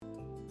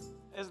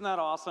Isn't that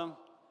awesome?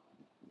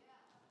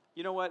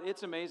 You know what?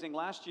 It's amazing.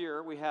 Last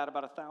year, we had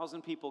about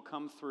 1,000 people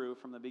come through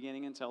from the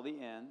beginning until the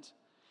end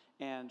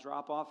and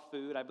drop off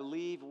food. I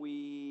believe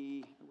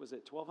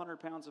 1,200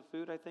 pounds of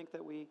food, I think,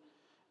 that we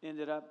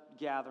ended up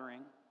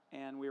gathering.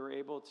 And we were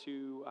able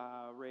to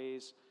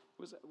raise,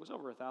 it was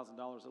over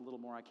 $1,000, a little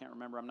more, I can't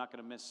remember. I'm not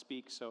going to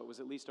misspeak, so it was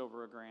at least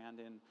over $1,000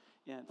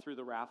 and through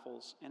the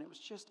raffles. And it was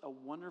just a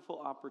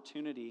wonderful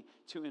opportunity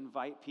to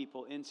invite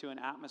people into an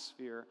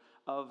atmosphere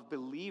of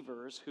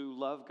believers who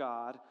love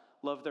God,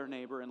 love their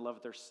neighbor, and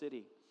love their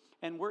city.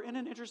 And we're in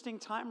an interesting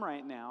time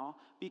right now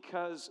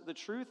because the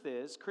truth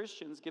is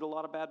Christians get a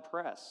lot of bad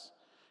press.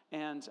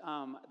 And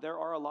there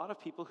are a lot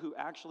of people who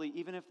actually,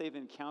 even if they've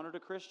encountered a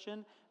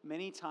Christian,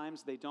 many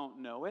times they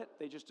don't know it.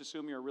 They just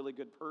assume you're a really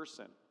good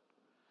person.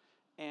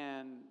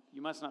 And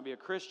you must not be a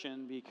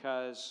Christian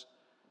because,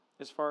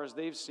 as far as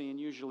they've seen,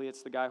 usually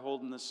it's the guy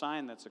holding the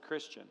sign that's a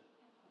Christian.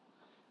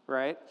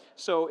 Right?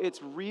 So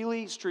it's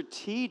really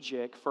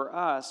strategic for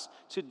us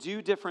to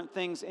do different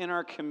things in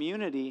our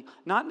community,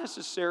 not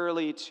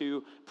necessarily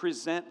to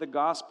present the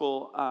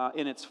gospel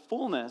in its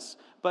fullness,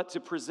 but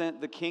to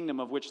present the kingdom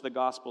of which the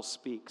gospel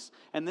speaks.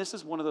 And this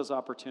is one of those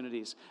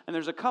opportunities. And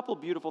there's a couple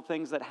beautiful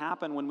things that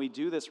happen when we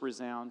do this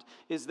Resound,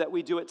 is that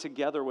we do it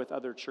together with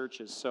other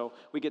churches. So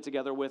we get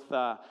together with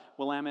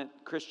Willamette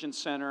Christian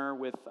Center,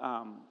 with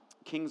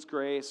King's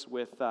Grace,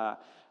 with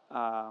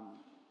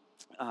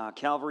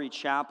Calvary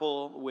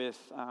Chapel, with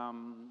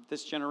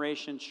This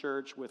Generation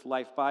Church, with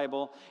Life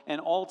Bible, and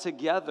all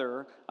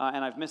together,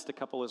 and I've missed a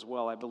couple as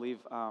well, I believe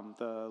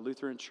the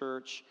Lutheran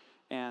Church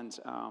and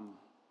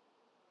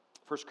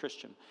First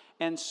Christian.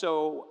 And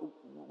so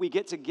we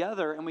get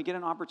together and we get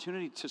an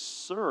opportunity to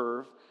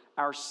serve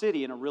our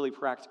city in a really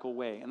practical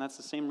way. And that's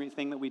the same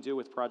thing that we do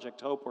with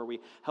Project Hope, where we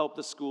help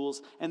the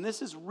schools. And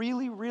this is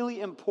really, really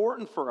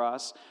important for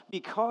us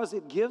because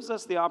it gives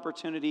us the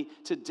opportunity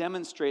to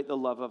demonstrate the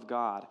love of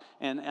God.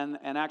 And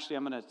actually,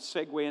 I'm going to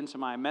segue into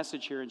my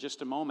message here in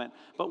just a moment.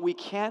 But we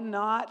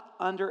cannot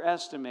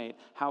underestimate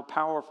how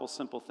powerful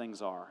simple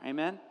things are.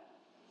 Amen?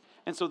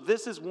 And so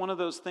this is one of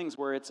those things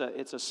where it's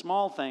a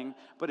small thing,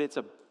 but it's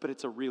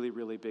a really,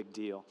 really big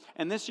deal.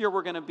 And this year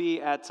we're going to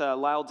be at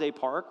Lyle Day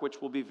Park,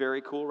 which will be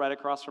very cool, right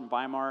across from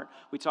Weimar.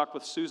 We talked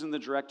with Susan, the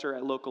director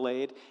at Local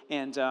Aid,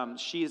 and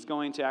she is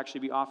going to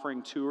actually be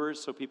offering tours,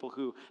 so people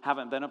who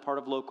haven't been a part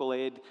of Local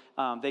Aid,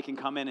 they can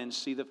come in and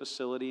see the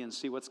facility and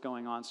see what's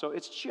going on. So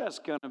it's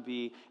just going to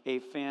be a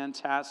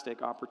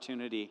fantastic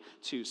opportunity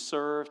to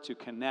serve, to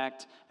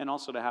connect, and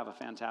also to have a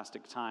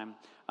fantastic time.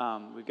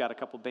 We've got a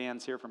couple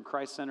bands here from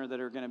Christ Center that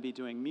are going to be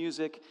doing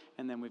music,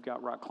 and then we've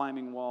got rock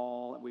climbing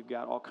wall, we've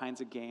got all kinds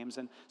of games.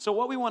 And so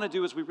what we want to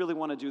do is we really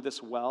want to do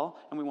this well,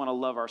 and we want to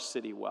love our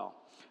city well.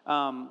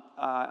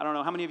 I don't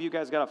know, how many of you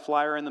guys got a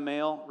flyer in the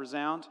mail,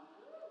 Resound?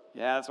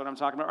 Yeah, that's what I'm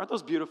talking about. Aren't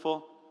those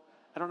beautiful?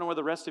 I don't know where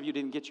the rest of you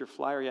didn't get your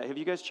flyer yet. Have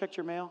you guys checked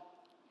your mail?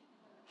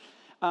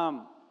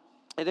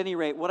 At any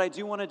rate, what I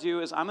do want to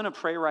do is I'm going to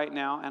pray right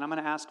now, and I'm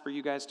going to ask for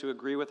you guys to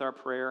agree with our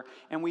prayer.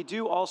 And we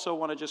do also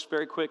want to just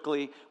very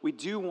quickly, we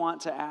do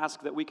want to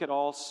ask that we could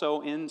all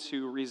sow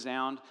into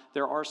Resound.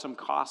 There are some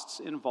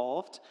costs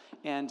involved,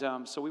 and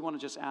so we want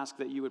to just ask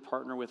that you would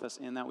partner with us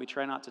in that. We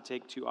try not to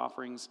take 2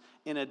 offerings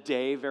in a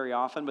day very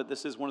often, but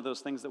this is one of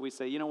those things that we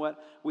say, you know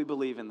what, we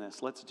believe in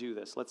this. Let's do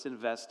this. Let's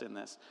invest in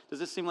this. Does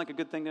this seem like a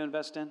good thing to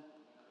invest in?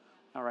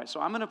 All right,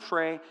 so I'm going to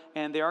pray,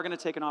 and they are going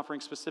to take an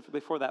offering specifically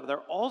for that. They're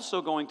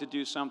also going to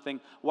do something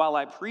while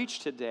I preach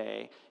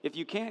today. If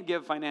you can't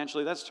give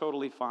financially, that's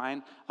totally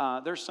fine.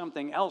 There's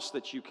something else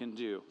that you can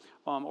do,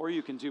 or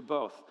you can do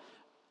both.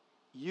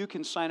 You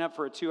can sign up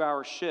for a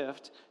 2-hour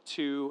shift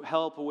to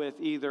help with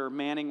either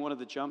manning one of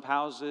the jump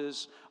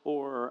houses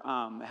or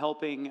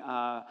helping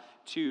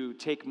to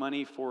take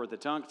money for the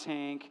dunk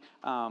tank.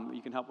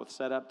 You can help with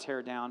setup,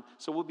 tear down.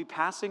 So we'll be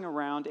passing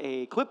around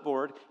a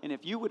clipboard, and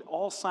if you would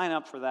all sign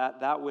up for that,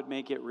 that would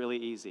make it really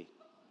easy.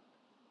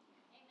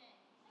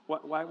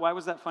 Why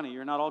was that funny?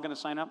 You're not all going to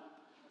sign up?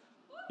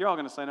 You're all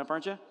going to sign up,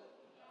 aren't you?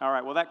 All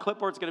right, well, that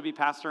clipboard's going to be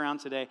passed around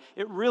today.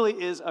 It really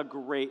is a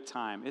great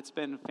time. It's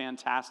been a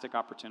fantastic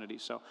opportunity.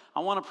 So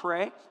I want to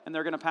pray, and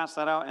they're going to pass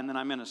that out, and then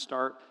I'm going to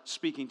start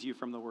speaking to you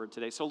from the Word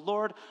today. So,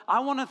 Lord, I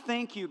want to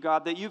thank you,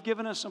 God, that you've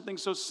given us something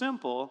so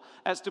simple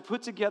as to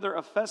put together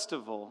a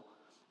festival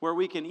where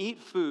we can eat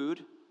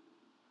food,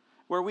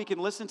 where we can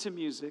listen to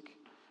music,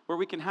 where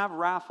we can have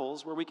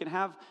raffles, where we can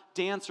have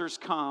dancers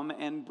come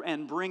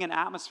and bring an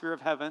atmosphere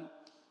of heaven,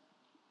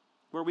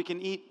 where we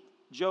can eat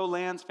Joe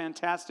Land's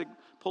fantastic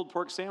pulled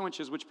pork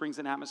sandwiches, which brings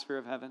an atmosphere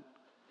of heaven.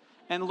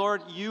 And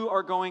Lord, you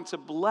are going to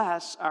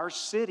bless our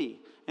city,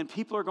 and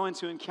people are going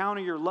to encounter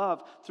your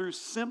love through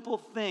simple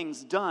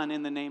things done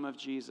in the name of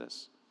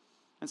Jesus.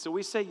 And so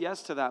we say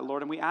yes to that,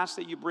 Lord, and we ask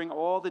that you bring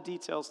all the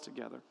details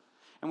together.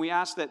 And we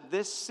ask that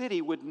this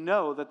city would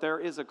know that there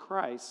is a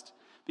Christ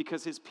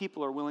because his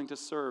people are willing to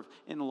serve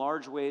in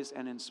large ways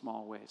and in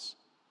small ways.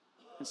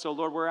 And so,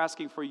 Lord, we're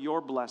asking for your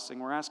blessing.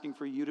 We're asking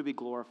for you to be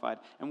glorified.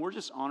 And we're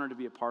just honored to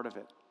be a part of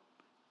it.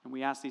 And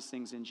we ask these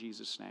things in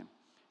Jesus' name.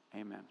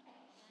 Amen.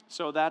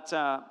 So that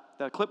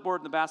the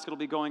clipboard and the basket will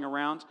be going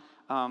around,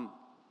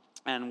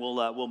 and we'll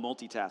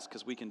multitask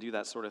because we can do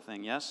that sort of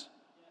thing. Yes?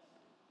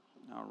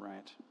 All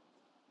right.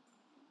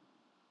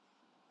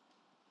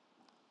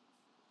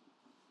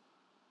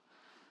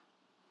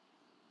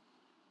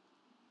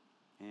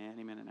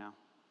 Any minute now.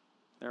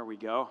 There we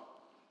go.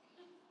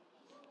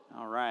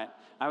 All right.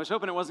 I was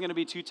hoping it wasn't going to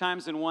be 2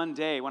 times in one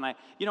day.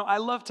 I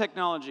love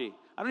technology.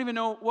 I don't even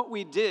know what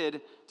we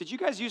did. Did you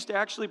guys used to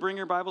actually bring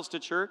your Bibles to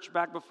church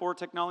back before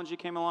technology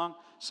came along?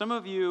 Some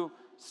of you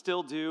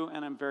still do,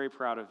 and I'm very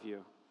proud of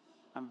you.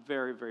 I'm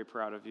very, very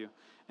proud of you.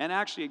 And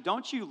actually,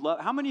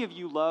 how many of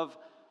you love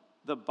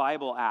the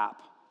Bible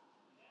app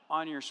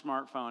on your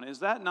smartphone? Is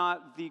that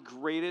not the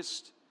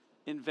greatest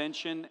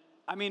invention?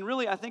 I mean,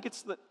 really, I think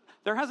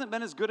there hasn't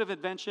been as good of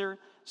adventure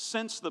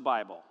since the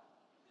Bible.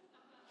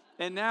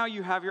 And now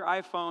you have your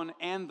iPhone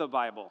and the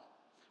Bible.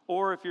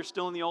 Or if you're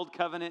still in the old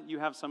covenant, you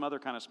have some other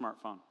kind of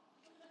smartphone.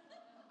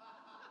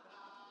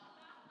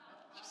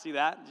 Did you see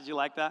that? Did you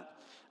like that?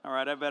 All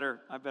right, I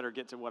better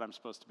get to what I'm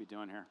supposed to be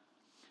doing here.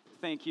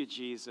 Thank you,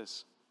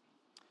 Jesus.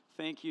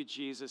 Thank you,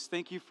 Jesus.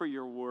 Thank you for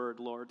your word,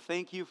 Lord.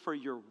 Thank you for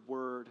your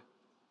word.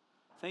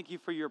 Thank you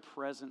for your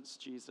presence,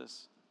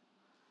 Jesus.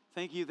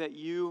 Thank you that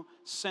you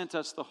sent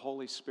us the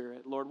Holy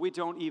Spirit. Lord, we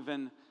don't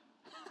even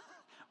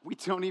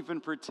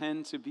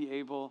pretend to be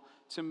able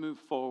to move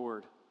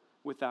forward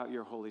without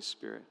your Holy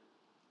Spirit.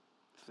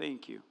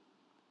 Thank you.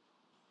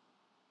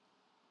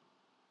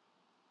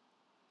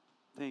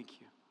 Thank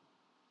you.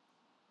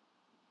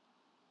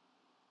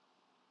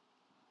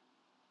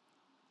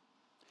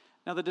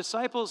 Now, the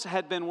disciples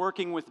had been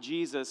working with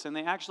Jesus, and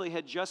they actually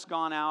had just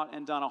gone out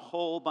and done a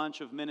whole bunch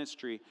of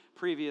ministry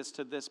previous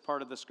to this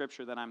part of the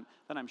scripture that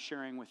I'm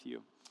sharing with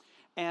you.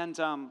 And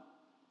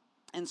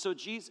so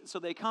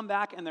they come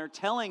back and they're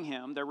telling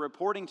him, they're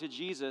reporting to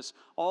Jesus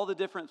all the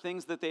different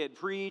things that they had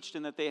preached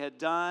and that they had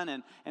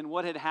done and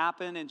what had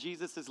happened. And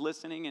Jesus is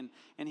listening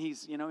and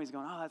he's going,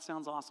 oh, that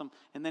sounds awesome.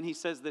 And then he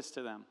says this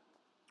to them.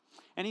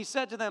 And he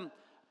said to them,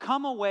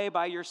 come away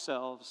by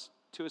yourselves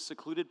to a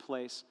secluded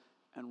place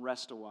and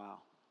rest a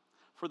while.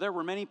 For there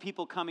were many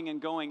people coming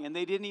and going, and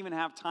they didn't even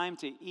have time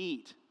to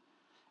eat.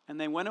 And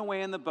they went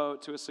away in the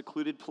boat to a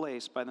secluded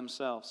place by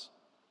themselves.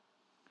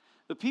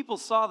 The people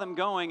saw them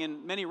going,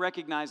 and many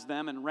recognized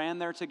them and ran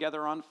there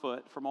together on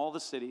foot from all the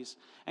cities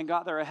and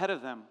got there ahead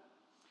of them.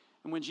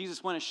 And when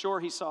Jesus went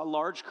ashore, he saw a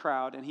large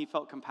crowd, and he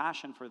felt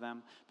compassion for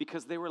them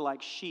because they were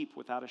like sheep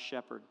without a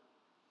shepherd.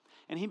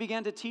 And he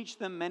began to teach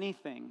them many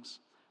things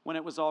when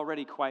it was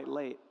already quite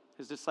late.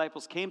 His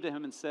disciples came to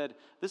him and said,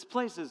 this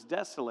place is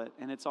desolate,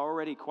 and it's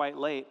already quite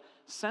late.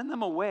 Send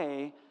them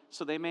away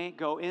so they may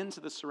go into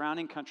the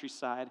surrounding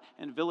countryside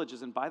and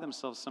villages and buy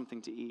themselves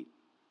something to eat.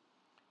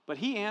 But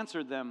he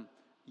answered them,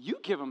 you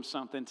give them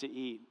something to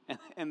eat.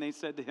 And they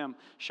said to him,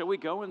 shall we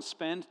go and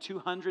spend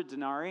 200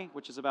 denarii,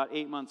 which is about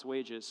 8 months'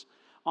 wages,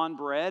 on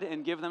bread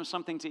and give them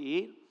something to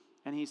eat?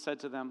 And he said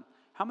to them,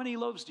 how many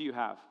loaves do you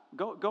have?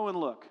 Go and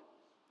look.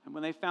 And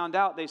when they found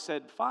out, they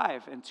said,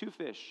 5 and 2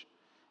 fish.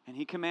 And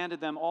he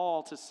commanded them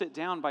all to sit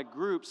down by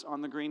groups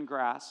on the green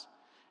grass.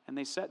 And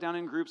they sat down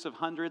in groups of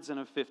hundreds and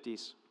of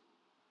 50s.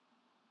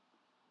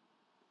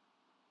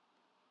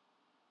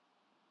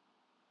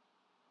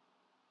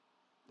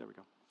 There we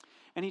go.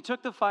 And he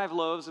took the 5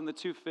 loaves and the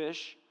 2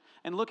 fish,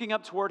 and looking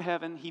up toward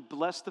heaven, he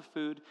blessed the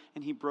food,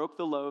 and he broke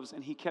the loaves,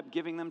 and he kept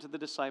giving them to the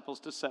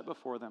disciples to set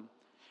before them.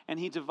 And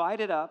he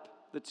divided up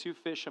the 2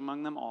 fish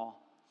among them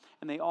all.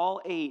 And they all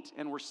ate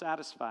and were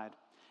satisfied.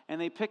 And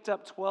they picked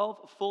up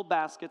 12 full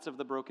baskets of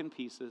the broken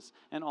pieces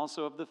and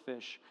also of the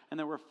fish. And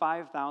there were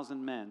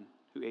 5,000 men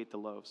who ate the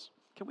loaves.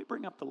 Can we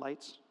bring up the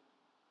lights?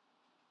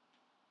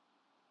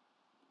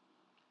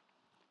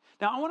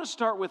 Now, I want to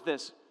start with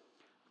this.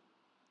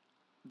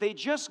 They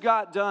just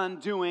got done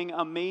doing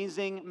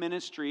amazing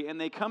ministry, and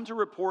they come to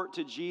report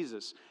to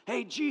Jesus.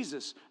 Hey,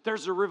 Jesus,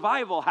 there's a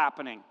revival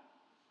happening.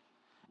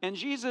 And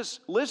Jesus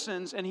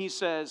listens, and he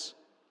says,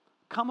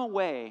 come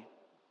away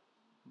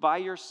by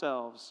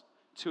yourselves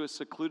to a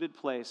secluded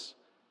place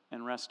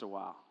and rest a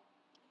while.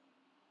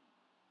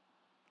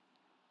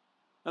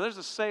 Now there's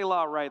a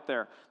Selah right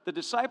there. The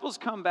disciples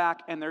come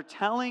back and they're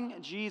telling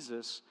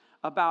Jesus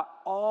about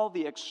all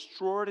the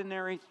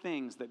extraordinary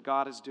things that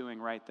God is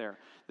doing right there.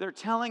 They're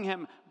telling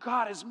him,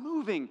 God is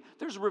moving.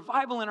 There's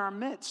revival in our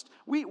midst.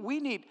 We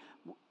need,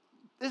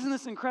 isn't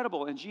this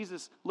incredible? And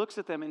Jesus looks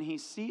at them and he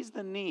sees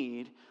the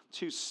need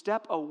to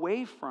step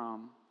away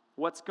from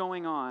what's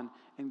going on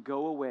and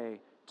go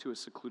away to a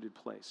secluded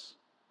place.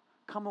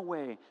 Come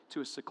away to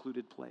a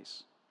secluded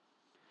place.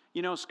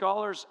 You know,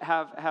 scholars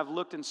have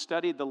looked and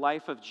studied the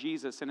life of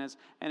Jesus, and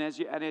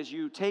as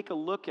you take a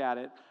look at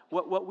it,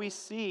 what we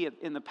see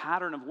in the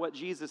pattern of what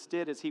Jesus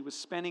did as he was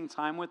spending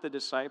time with the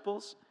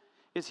disciples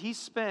is he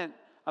spent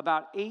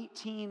about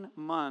 18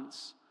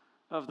 months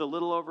of the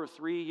little over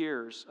 3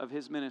 years of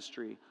his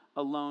ministry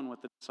alone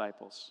with the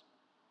disciples.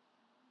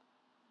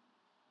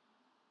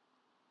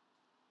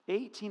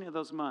 18 of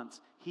those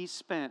months he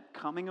spent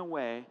coming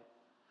away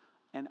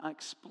and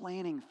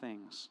explaining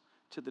things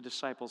to the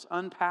disciples,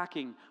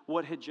 unpacking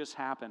what had just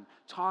happened,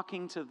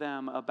 talking to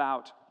them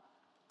about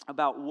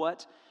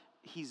what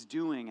he's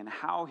doing and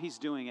how he's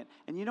doing it.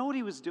 And you know what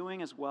he was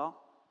doing as well?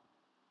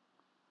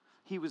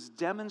 He was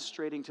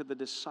demonstrating to the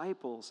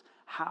disciples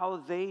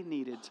how they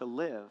needed to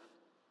live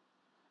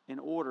in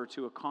order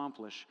to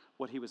accomplish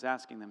what he was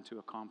asking them to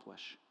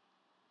accomplish.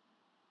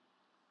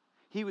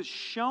 He was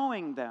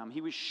showing them,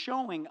 he was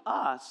showing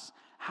us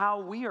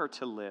how we are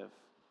to live.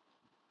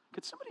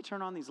 Could somebody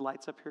turn on these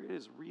lights up here? It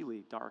is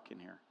really dark in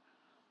here.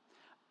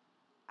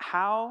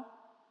 How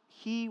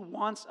he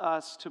wants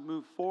us to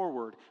move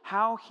forward,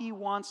 how he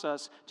wants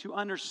us to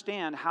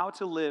understand how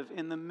to live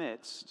in the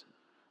midst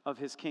of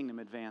his kingdom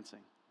advancing.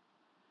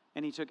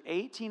 And he took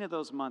 18 of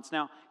those months.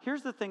 Now,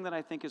 here's the thing that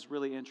I think is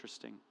really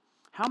interesting.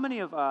 How many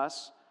of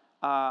us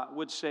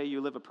would say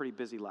you live a pretty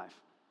busy life?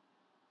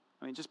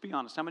 I mean, just be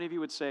honest. How many of you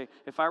would say,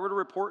 if I were to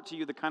report to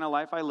you the kind of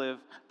life I live,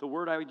 the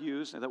word I would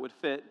use that would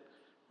fit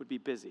would be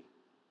busy?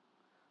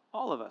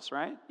 All of us,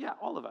 right? Yeah,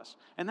 all of us.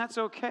 And that's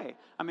okay.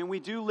 I mean, we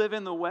do live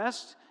in the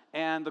West,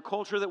 and the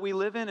culture that we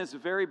live in is a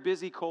very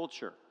busy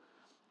culture.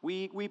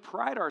 We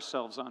pride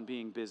ourselves on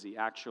being busy,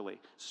 actually.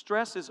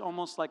 Stress is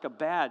almost like a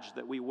badge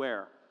that we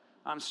wear.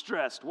 I'm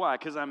stressed. Why?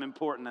 Because I'm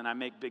important and I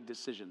make big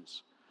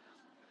decisions.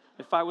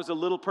 If I was a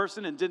little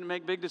person and didn't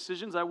make big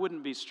decisions, I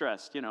wouldn't be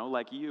stressed,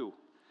 like you.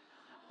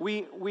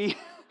 We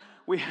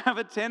have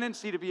a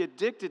tendency to be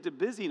addicted to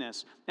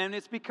busyness. And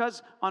it's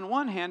because, on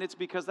one hand, it's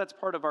because that's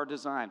part of our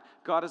design.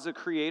 God is a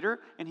creator,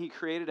 and he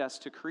created us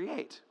to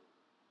create.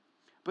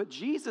 But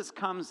Jesus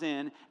comes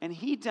in, and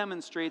he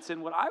demonstrates,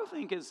 and what I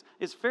think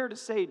is fair to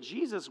say,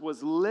 Jesus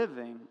was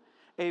living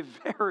a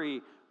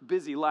very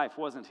busy life,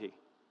 wasn't he?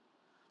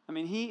 I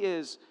mean, he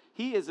is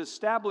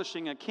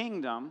establishing a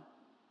kingdom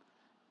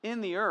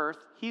in the earth.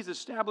 He's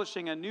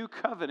establishing a new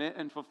covenant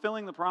and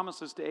fulfilling the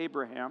promises to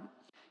Abraham.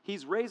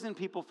 He's raising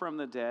people from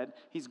the dead.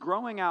 He's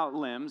growing out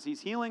limbs.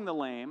 He's healing the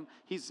lame.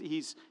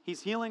 He's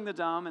healing the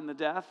dumb and the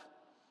deaf.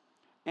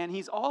 And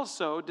he's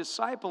also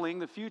discipling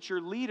the future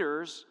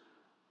leaders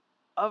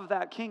of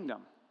that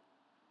kingdom.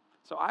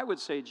 So I would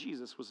say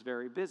Jesus was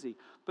very busy.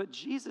 But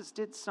Jesus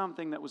did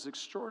something that was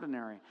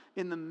extraordinary.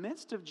 In the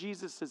midst of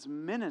Jesus'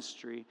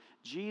 ministry,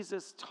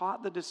 Jesus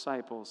taught the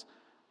disciples,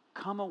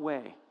 come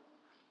away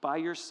by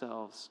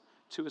yourselves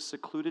to a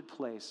secluded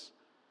place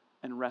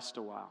and rest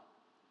a while.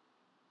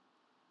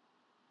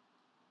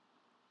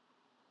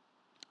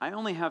 I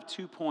only have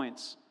 2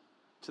 points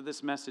to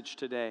this message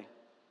today.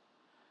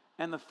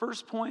 And the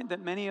first point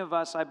that many of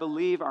us, I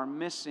believe, are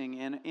missing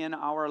in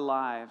our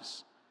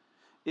lives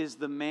is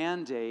the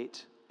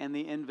mandate and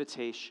the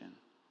invitation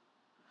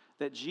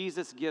that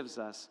Jesus gives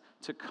us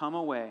to come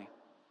away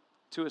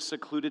to a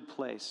secluded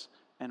place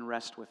and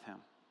rest with him.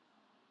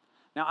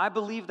 Now, I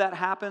believe that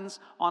happens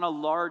on a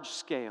large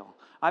scale.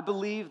 I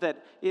believe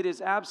that it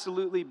is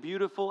absolutely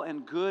beautiful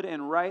and good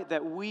and right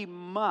that we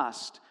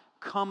must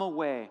come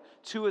away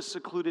to a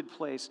secluded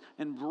place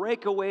and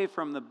break away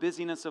from the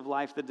busyness of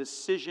life, the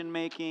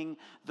decision-making,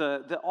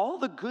 all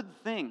the good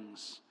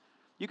things.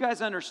 You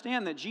guys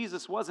understand that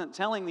Jesus wasn't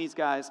telling these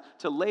guys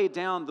to lay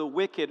down the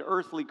wicked,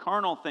 earthly,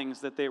 carnal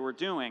things that they were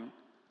doing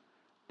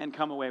and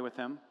come away with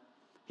him.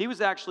 He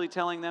was actually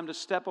telling them to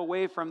step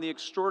away from the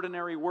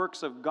extraordinary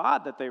works of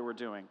God that they were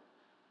doing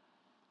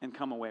and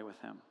come away with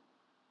him.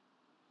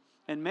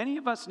 And many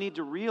of us need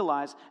to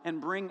realize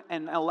and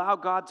allow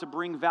God to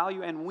bring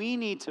value, and we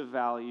need to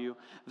value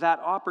that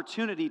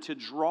opportunity to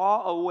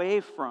draw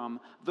away from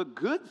the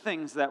good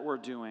things that we're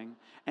doing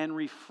and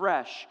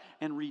refresh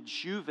and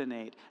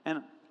rejuvenate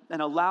and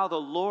allow the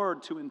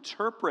Lord to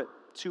interpret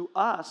to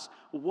us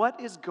what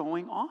is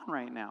going on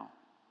right now.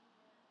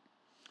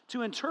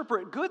 To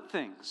interpret good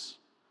things.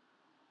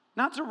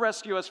 Not to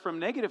rescue us from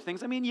negative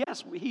things. I mean,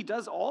 yes, he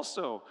does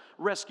also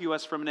rescue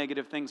us from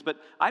negative things, but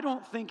I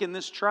don't think in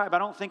this tribe, I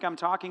don't think I'm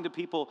talking to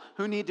people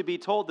who need to be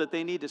told that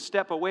they need to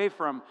step away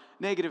from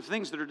negative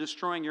things that are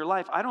destroying your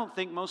life. I don't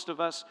think most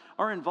of us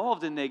are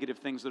involved in negative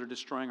things that are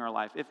destroying our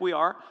life. If we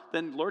are,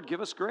 then Lord,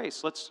 give us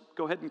grace. Let's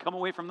go ahead and come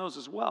away from those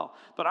as well.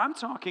 But I'm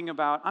talking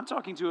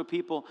to a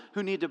people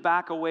who need to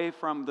back away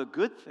from the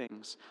good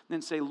things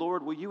and say,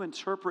 Lord, will you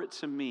interpret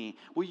to me?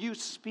 Will you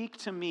speak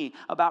to me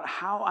about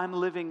how I'm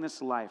living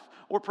this life?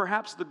 Or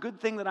perhaps the good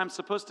thing that I'm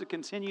supposed to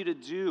continue to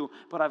do,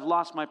 but I've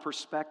lost my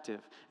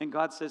perspective. And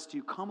God says to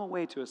you, come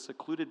away to a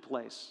secluded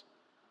place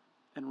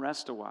and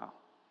rest a while.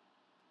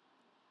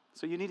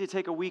 So you need to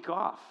take a week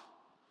off.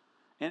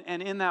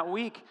 And in that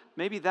week,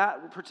 maybe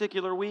that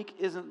particular week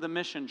isn't the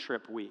mission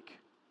trip week.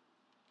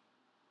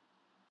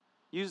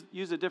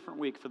 Use a different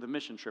week for the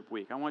mission trip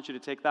week. I want you to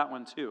take that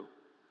one too.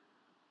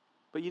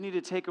 But you need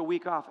to take a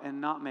week off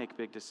and not make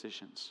big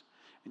decisions.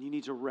 And you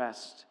need to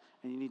rest.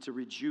 And you need to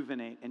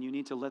rejuvenate, and you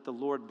need to let the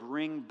Lord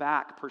bring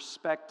back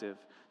perspective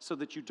so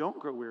that you don't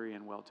grow weary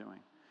in well-doing.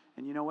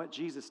 And you know what?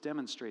 Jesus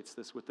demonstrates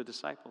this with the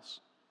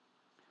disciples.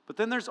 But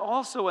then there's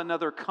also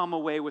another come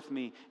away with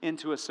me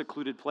into a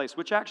secluded place,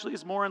 which actually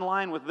is more in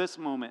line with this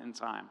moment in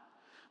time.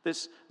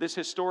 This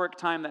historic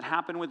time that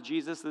happened with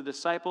Jesus, the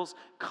disciples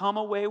come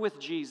away with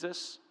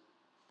Jesus,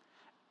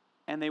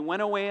 and they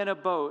went away in a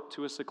boat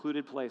to a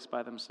secluded place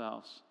by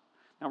themselves.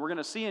 Now we're going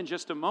to see in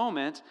just a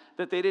moment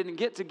that they didn't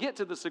get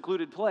to the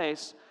secluded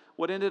place.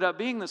 What ended up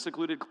being the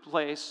secluded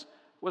place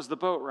was the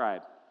boat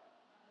ride.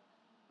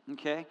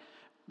 Okay?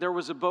 There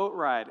was a boat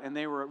ride, and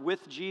they were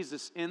with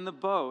Jesus in the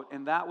boat,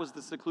 and that was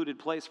the secluded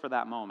place for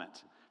that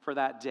moment, for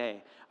that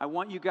day. I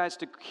want you guys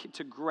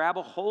to grab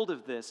a hold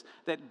of this,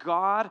 that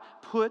God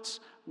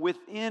puts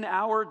within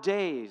our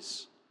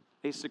days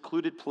a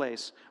secluded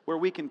place where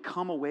we can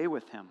come away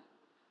with Him.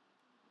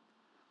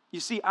 You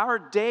see, our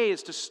day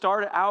is to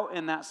start out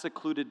in that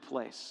secluded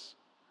place.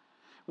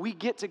 We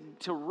get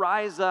to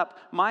rise up.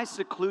 My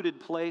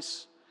secluded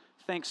place,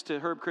 thanks to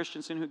Herb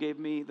Christensen, who gave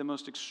me the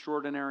most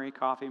extraordinary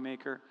coffee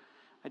maker.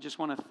 I just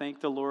want to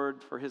thank the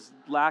Lord for His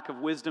lack of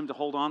wisdom to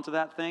hold on to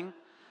that thing.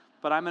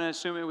 But I'm going to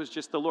assume it was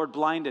just the Lord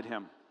blinded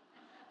him,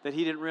 that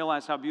he didn't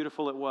realize how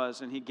beautiful it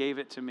was, and He gave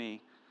it to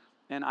me.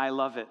 And I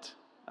love it.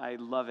 I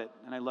love it.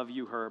 And I love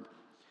you, Herb.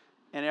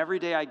 And every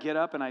day I get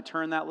up and I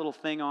turn that little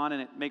thing on,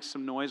 and it makes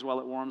some noise while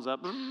it warms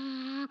up.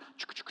 And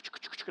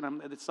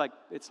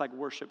it's like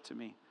worship to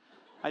me.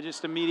 I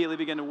just immediately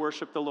begin to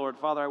worship the Lord.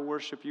 Father, I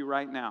worship you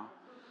right now.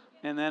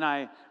 And then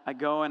I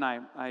go and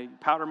I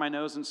powder my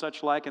nose and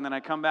such like, and then I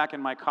come back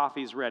and my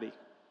coffee's ready.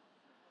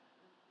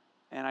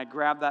 And I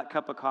grab that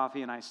cup of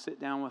coffee and I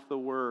sit down with the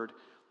Word,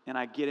 and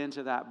I get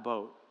into that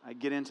boat. I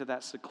get into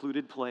that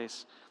secluded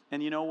place.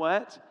 And you know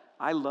what?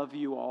 I love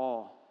you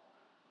all,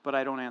 but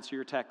I don't answer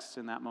your texts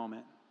in that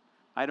moment.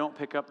 I don't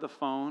pick up the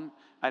phone.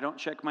 I don't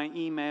check my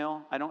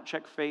email. I don't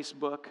check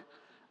Facebook.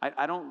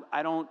 I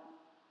don't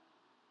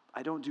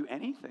do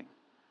anything.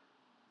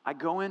 I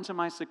go into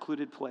my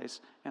secluded place,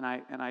 and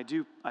I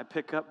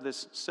pick up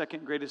this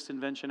second greatest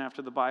invention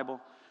after the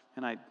Bible,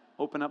 and I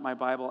open up my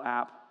Bible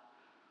app,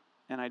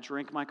 and I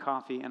drink my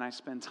coffee, and I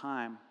spend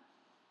time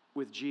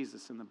with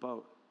Jesus in the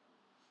boat.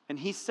 And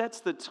He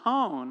sets the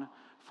tone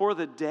for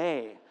the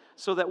day,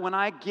 so that when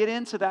I get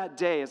into that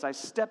day, as I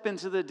step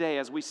into the day,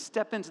 as we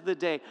step into the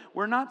day,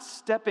 we're not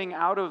stepping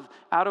out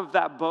of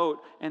that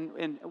boat,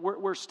 and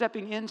we're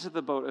stepping into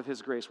the boat of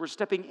His grace. We're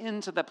stepping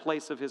into the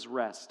place of His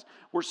rest.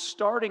 We're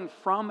starting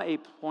from a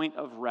point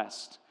of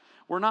rest.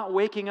 We're not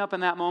waking up in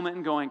that moment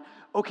and going,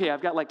 okay,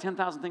 I've got like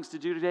 10,000 things to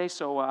do today,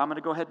 so I'm going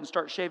to go ahead and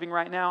start shaving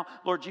right now.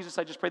 Lord Jesus,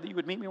 I just pray that you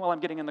would meet me while I'm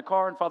getting in the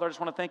car, and Father, I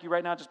just want to thank you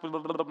right now, just put a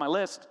little bit of my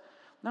list.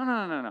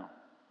 No.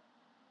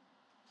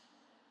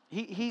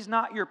 He's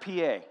not your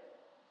PA,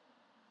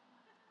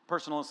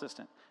 personal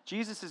assistant.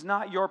 Jesus is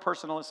not your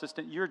personal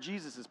assistant. You're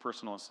Jesus'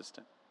 personal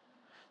assistant.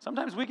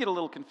 Sometimes we get a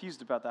little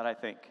confused about that, I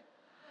think.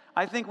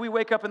 I think we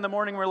wake up in the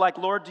morning, we're like,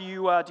 Lord, do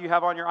you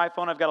have on your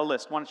iPhone? I've got a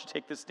list. Why don't you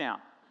take this down?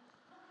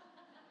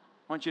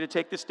 I want you to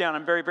take this down.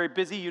 I'm very, very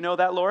busy. You know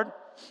that, Lord?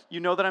 You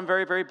know that I'm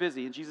very, very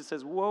busy. And Jesus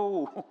says,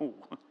 whoa,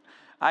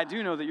 I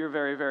do know that you're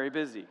very, very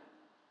busy.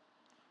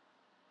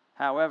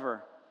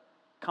 However,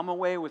 come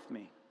away with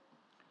me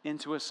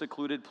into a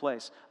secluded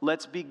place.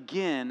 Let's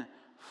begin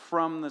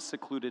from the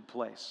secluded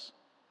place.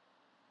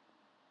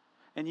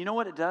 And you know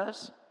what it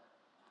does?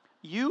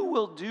 You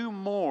will do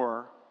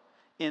more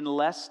in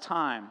less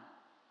time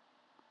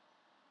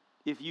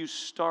if you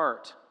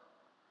start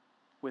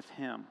with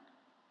Him.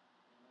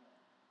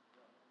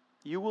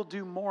 You will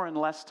do more in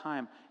less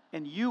time,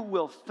 and you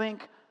will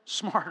think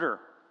smarter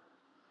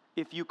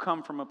if you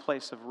come from a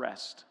place of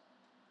rest.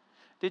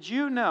 Did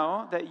you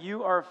know that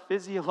you are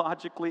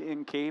physiologically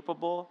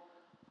incapable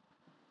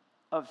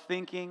of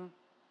thinking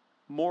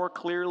more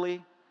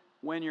clearly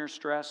when you're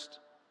stressed?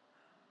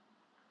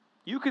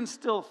 You can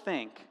still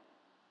think,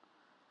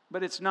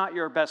 but it's not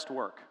your best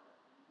work.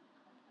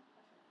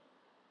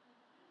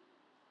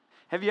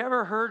 Have you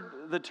ever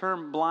heard the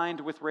term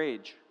blind with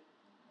rage?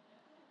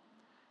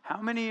 How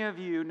many of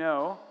you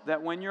know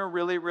that when you're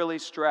really, really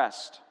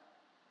stressed,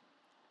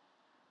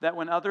 that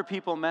when other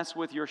people mess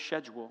with your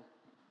schedule,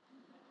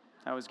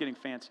 I was getting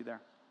fancy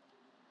there,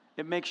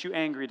 it makes you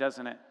angry,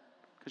 doesn't it?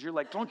 Because you're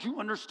like, don't you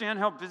understand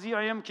how busy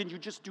I am? Can you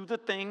just do the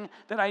thing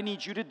that I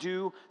need you to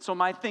do so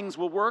my things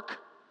will work?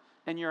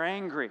 And you're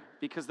angry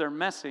because they're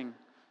messing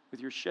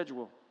with your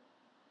schedule.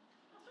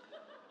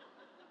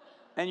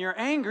 And you're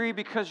angry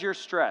because you're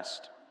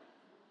stressed.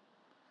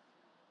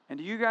 And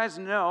do you guys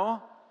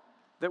know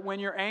that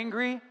when you're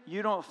angry,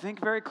 you don't think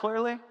very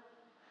clearly?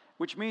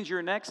 Which means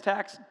your next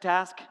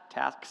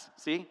tasks,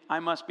 see,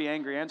 I must be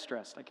angry and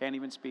stressed. I can't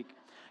even speak.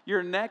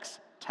 Your next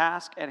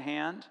task at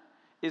hand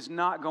is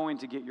not going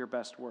to get your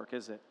best work,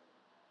 is it?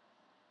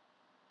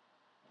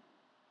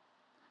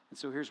 And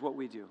so here's what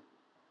we do.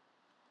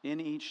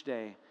 In each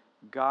day,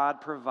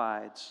 God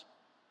provides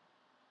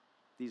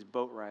these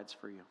boat rides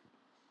for you.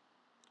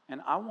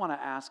 And I want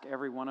to ask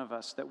every one of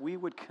us that we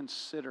would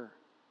consider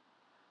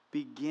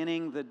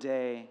beginning the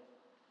day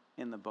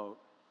in the boat.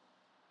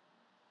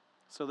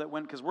 So that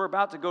because we're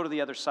about to go to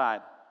the other side,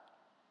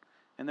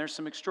 and there's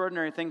some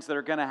extraordinary things that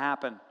are going to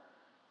happen.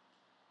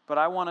 But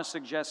I want to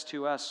suggest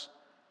to us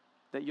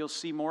that you'll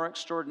see more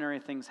extraordinary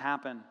things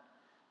happen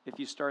if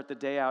you start the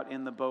day out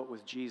in the boat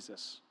with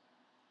Jesus,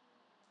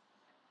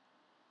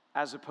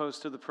 as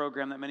opposed to the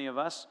program that many of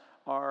us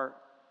are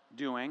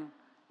doing,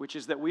 which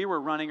is that we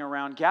were running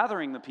around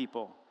gathering the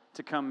people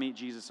to come meet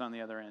Jesus on the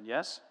other end,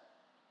 yes?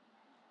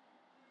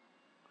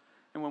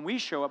 And when we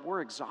show up, we're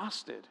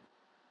exhausted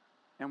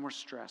and we're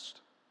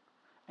stressed.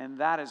 And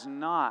that is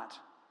not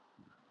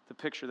the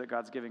picture that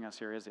God's giving us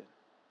here, is it?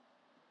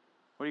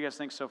 What do you guys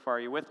think so far?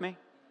 Are you with me?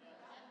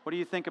 What do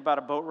you think about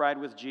a boat ride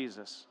with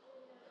Jesus?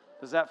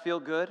 Does that feel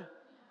good?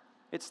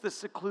 It's the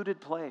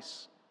secluded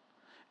place.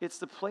 It's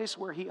the place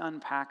where he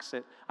unpacks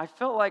it. I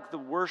felt like the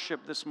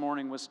worship this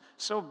morning was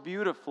so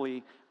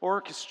beautifully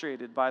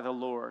orchestrated by the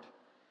Lord.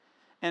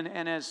 And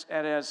as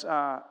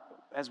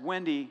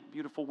Wendy,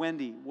 beautiful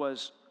Wendy,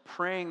 was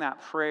praying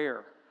that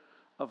prayer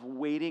of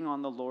waiting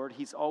on the Lord,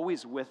 he's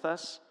always with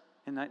us,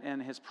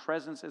 and his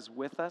presence is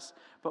with us,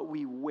 but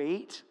we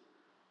wait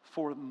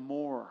for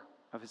more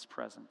of his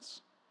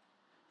presence.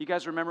 You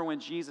guys remember when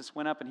Jesus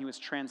went up and he was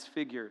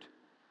transfigured?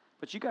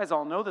 But you guys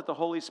all know that the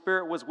Holy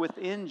Spirit was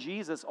within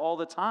Jesus all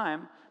the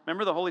time.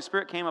 Remember, the Holy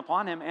Spirit came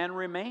upon him and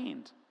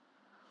remained.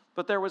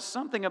 But there was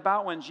something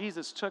about when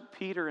Jesus took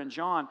Peter and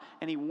John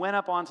and he went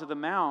up onto the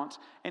mount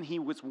and he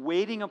was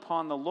waiting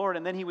upon the Lord,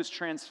 and then he was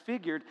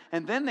transfigured,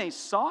 and then they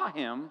saw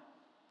him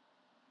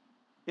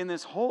in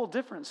this whole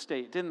different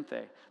state, didn't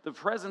they? The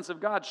presence of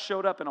God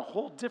showed up in a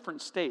whole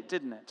different state,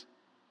 didn't it?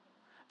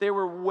 They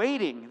were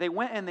waiting. They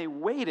went and they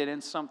waited,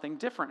 and something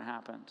different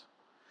happened.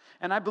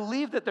 And I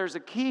believe that there's a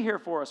key here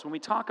for us when we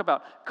talk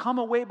about come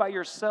away by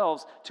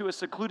yourselves to a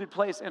secluded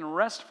place and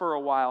rest for a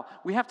while.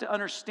 We have to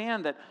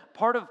understand that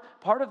part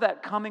of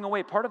that coming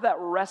away, part of that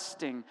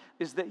resting,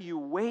 is that you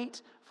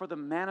wait for the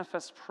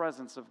manifest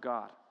presence of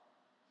God.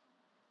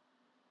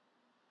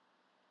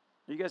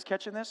 Are you guys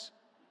catching this?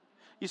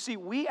 You see,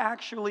 we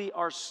actually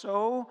are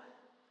so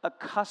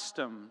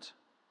accustomed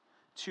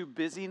to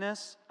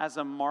busyness as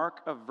a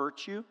mark of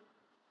virtue.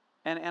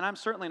 And I'm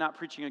certainly not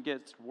preaching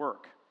against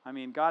work. I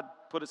mean, God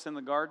put us in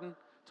the garden,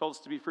 told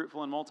us to be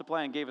fruitful and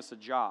multiply, and gave us a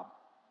job.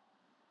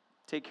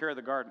 Take care of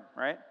the garden,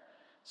 right?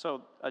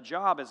 So a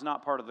job is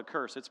not part of the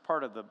curse. It's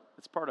part of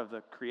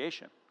the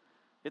creation.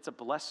 It's a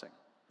blessing.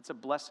 It's a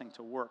blessing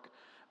to work.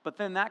 But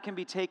then that can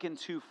be taken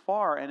too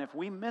far, and if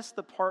we miss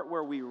the part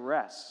where we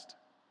rest,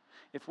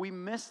 if we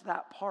miss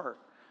that part,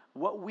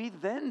 what we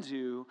then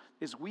do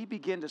is we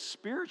begin to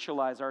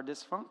spiritualize our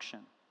dysfunction.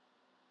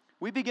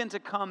 We begin to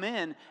come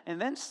in,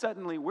 and then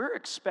suddenly we're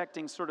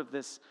expecting sort of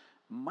this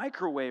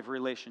microwave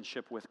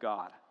relationship with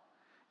God.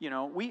 You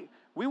know, we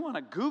want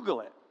to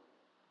Google it.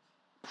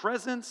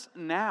 Presence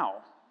now.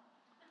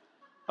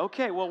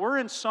 Okay, well, we're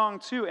in song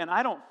 2, and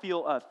I don't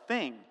feel a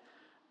thing.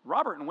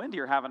 Robert and Wendy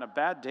are having a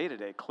bad day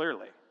today,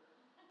 clearly.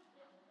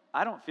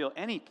 I don't feel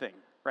anything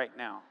right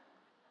now.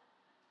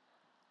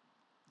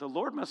 The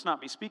Lord must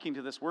not be speaking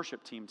to this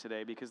worship team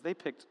today because they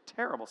picked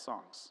terrible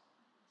songs.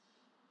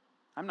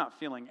 I'm not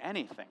feeling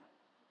anything,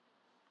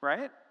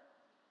 right?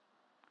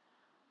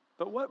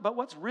 But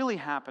what's really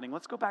happening?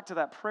 Let's go back to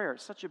that prayer.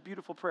 It's such a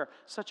beautiful prayer,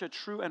 such a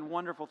true and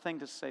wonderful thing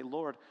to say,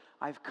 Lord,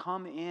 I've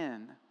come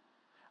in.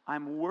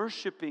 I'm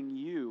worshiping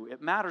you.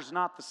 It matters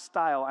not the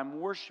style.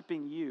 I'm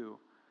worshiping you,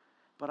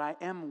 but I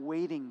am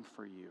waiting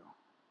for you.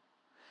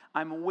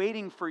 I'm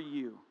waiting for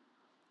you.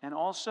 And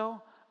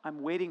also,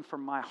 I'm waiting for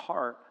my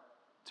heart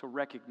to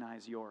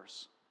recognize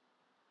yours.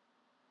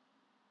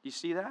 You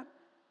see that?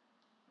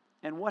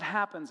 And what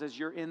happens as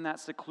you're in that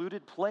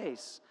secluded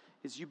place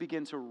is you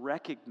begin to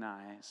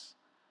recognize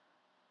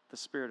the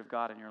Spirit of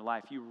God in your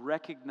life. You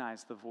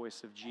recognize the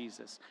voice of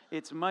Jesus.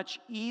 It's much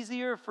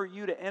easier for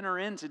you to enter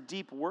into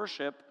deep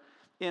worship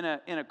in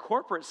a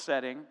corporate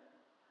setting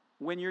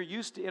when you're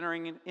used to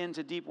entering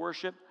into deep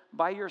worship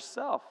by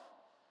yourself.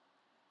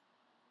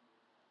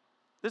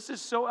 This is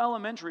so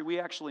elementary,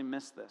 we actually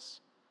miss this.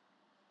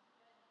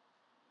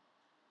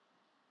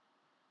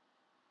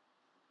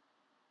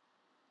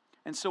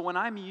 And so when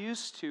I'm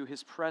used to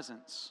his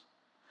presence,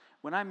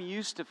 when I'm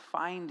used to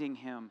finding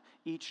him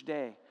each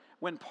day,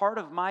 when part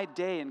of my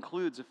day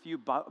includes a few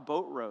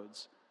boat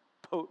rides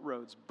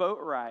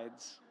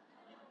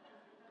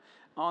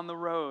on the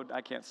road, I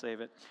can't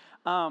save it.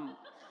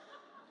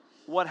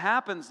 What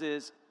happens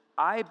is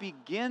I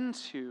begin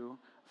to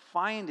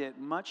find it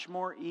much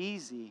more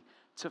easy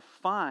to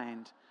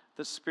find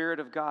the Spirit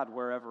of God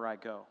wherever I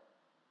go.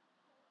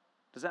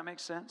 Does that make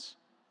sense?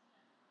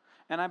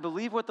 And I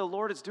believe what the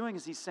Lord is doing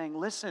is he's saying,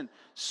 listen,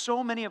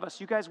 so many of us,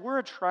 you guys, we're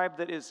a tribe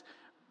that is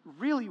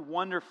really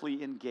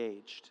wonderfully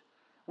engaged.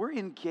 We're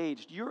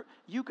engaged. You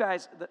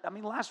guys,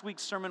 last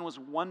week's sermon was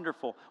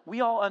wonderful.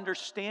 We all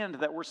understand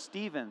that we're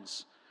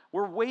Stevens.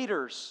 We're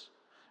waiters.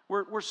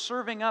 We're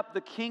serving up the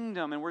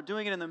kingdom, and we're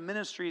doing it in the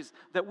ministries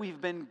that we've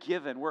been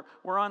given.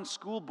 We're on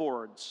school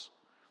boards.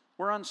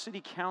 We're on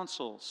city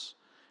councils.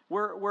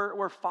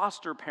 We're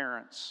foster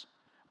parents.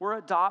 We're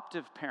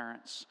adoptive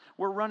parents.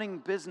 We're running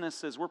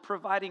businesses. We're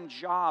providing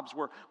jobs.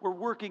 We're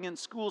working in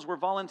schools. We're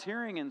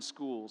volunteering in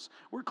schools.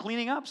 We're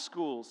cleaning up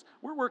schools.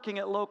 We're working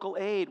at local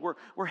aid.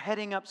 We're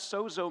heading up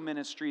sozo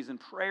ministries and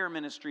prayer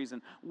ministries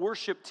and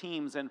worship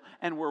teams.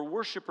 And we're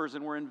worshipers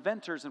and we're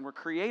inventors and we're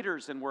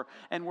creators and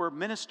we're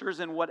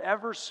ministers in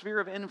whatever sphere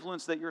of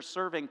influence that you're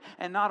serving.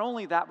 And not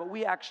only that, but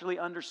we actually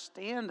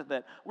understand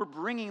that we're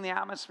bringing the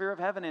atmosphere of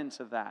heaven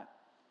into that.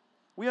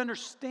 We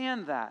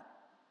understand that.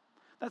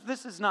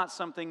 This is not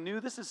something new.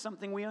 This is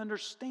something we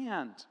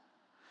understand.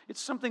 It's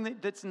something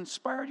that's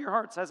inspired your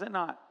hearts, has it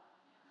not?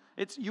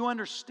 You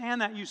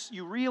understand that.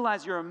 You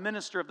realize you're a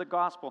minister of the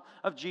gospel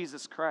of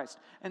Jesus Christ.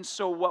 And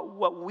so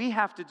what we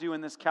have to do in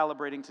this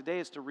calibrating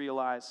today is to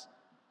realize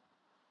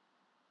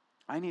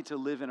I need to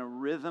live in a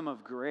rhythm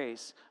of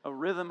grace, a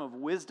rhythm of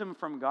wisdom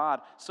from God,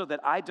 so that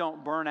I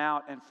don't burn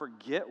out and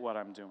forget what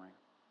I'm doing.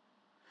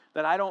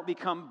 That I don't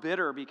become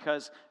bitter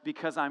because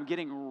I'm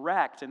getting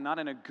wrecked, and not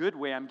in a good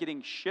way. I'm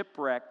getting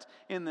shipwrecked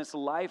in this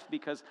life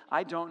because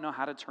I don't know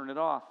how to turn it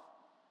off.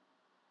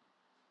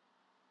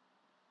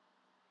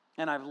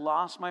 And I've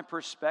lost my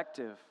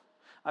perspective.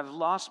 I've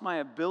lost my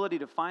ability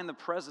to find the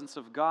presence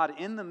of God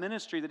in the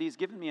ministry that He's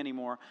given me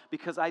anymore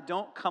because I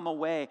don't come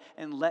away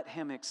and let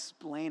Him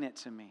explain it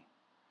to me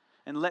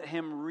and let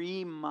Him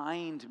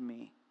remind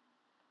me.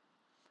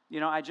 You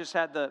know, I just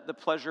had the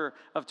pleasure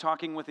of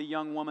talking with a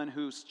young woman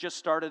who's just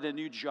started a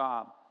new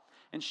job.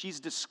 And she's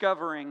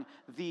discovering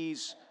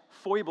these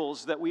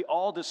foibles that we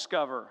all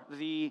discover.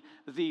 The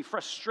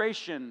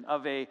frustration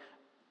of a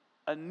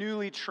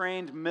newly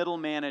trained middle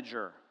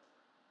manager.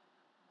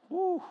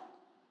 Woo!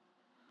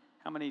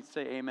 How many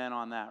say amen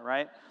on that,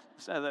 right?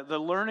 So the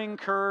learning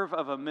curve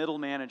of a middle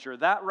manager.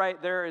 That right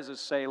there is a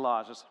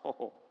Selah. Just,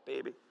 oh,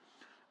 baby.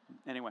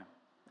 Anyway,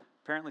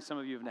 apparently some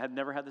of you have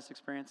never had this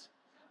experience.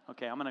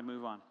 Okay, I'm going to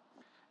move on.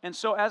 And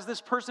so as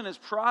this person is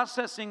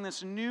processing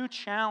this new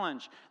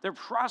challenge, they're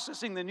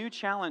processing the new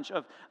challenge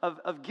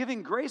of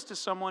giving grace to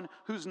someone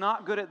who's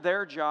not good at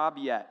their job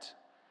yet,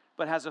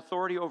 but has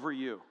authority over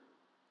you.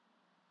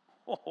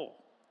 Oh,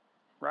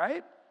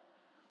 right?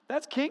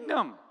 That's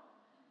kingdom.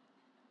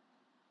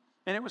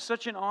 And it was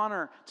such an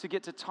honor to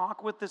get to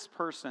talk with this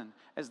person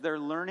as they're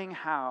learning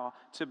how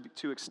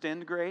to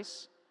extend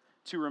grace,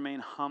 to remain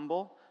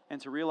humble,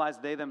 and to realize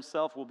they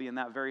themselves will be in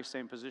that very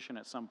same position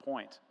at some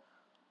point.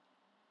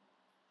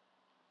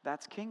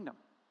 That's kingdom.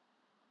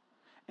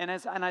 And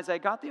as I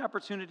got the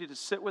opportunity to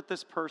sit with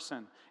this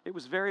person, it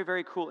was very,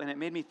 very cool. And it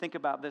made me think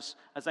about this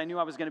as I knew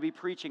I was going to be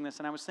preaching this.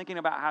 And I was thinking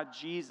about how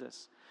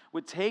Jesus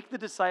would take the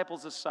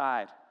disciples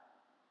aside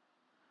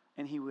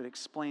and He would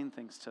explain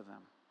things to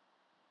them.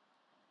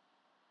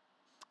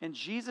 And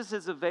Jesus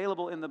is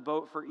available in the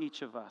boat for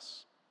each of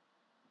us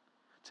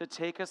to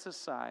take us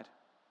aside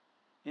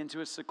into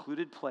a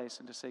secluded place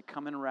and to say,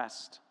 come and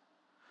rest.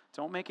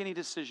 Don't make any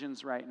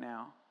decisions right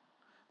now.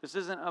 This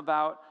isn't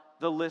about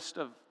the list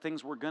of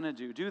things we're going to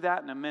do. Do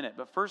that in a minute.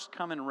 But first,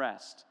 come and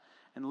rest.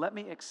 And let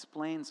me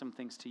explain some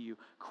things to you.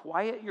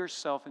 Quiet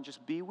yourself and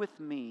just be with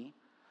me.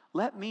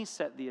 Let me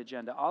set the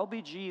agenda. I'll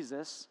be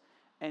Jesus,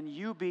 and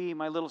you be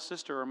my little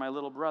sister or my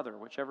little brother,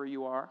 whichever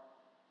you are.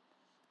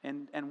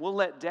 And we'll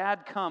let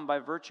Dad come by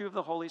virtue of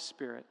the Holy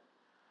Spirit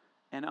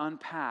and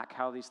unpack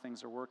how these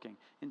things are working.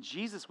 And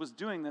Jesus was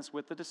doing this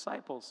with the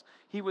disciples.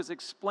 He was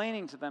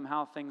explaining to them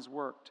how things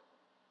worked.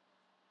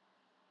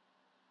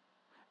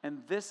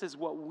 And this is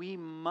what we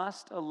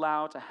must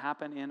allow to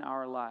happen in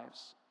our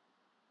lives.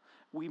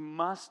 We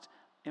must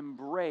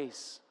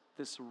embrace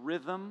this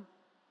rhythm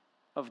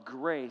of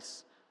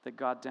grace that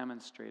God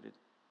demonstrated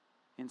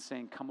in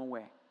saying, come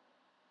away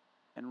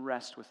and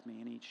rest with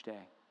me in each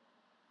day.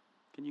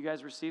 Can you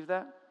guys receive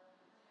that?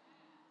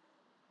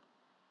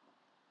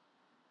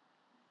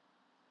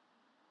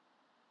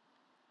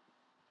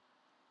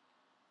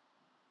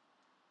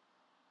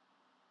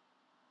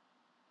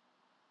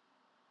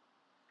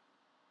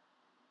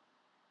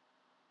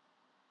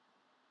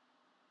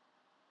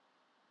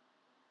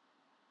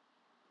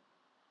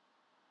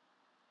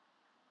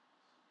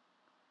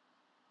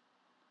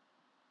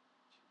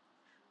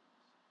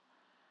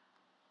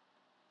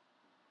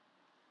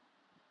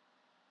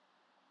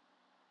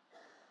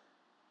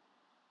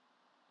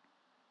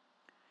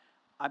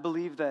 I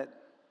believe that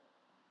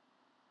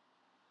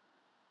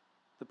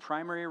the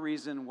primary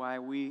reason why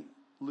we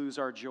lose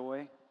our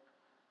joy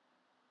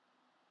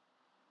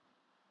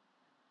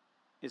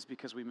is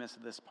because we miss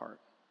this part.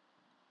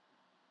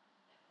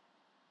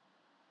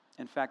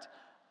 In fact,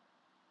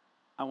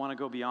 I want to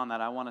go beyond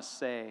that. I want to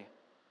say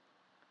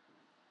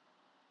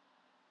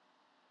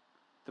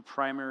the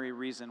primary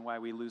reason why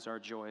we lose our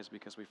joy is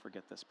because we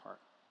forget this part.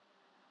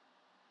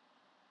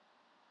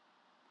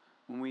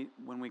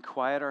 When we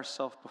quiet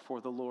ourselves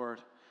before the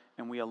Lord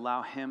and we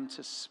allow Him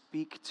to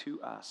speak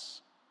to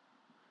us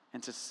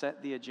and to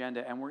set the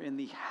agenda, and we're in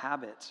the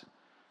habit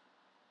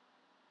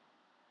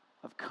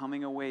of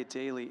coming away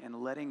daily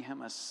and letting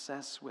Him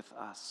assess with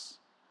us.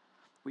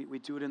 We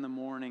do it in the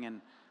morning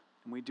and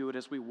we do it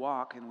as we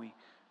walk, and we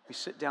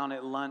sit down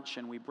at lunch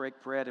and we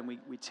break bread and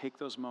we take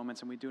those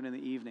moments, and we do it in the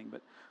evening.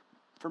 But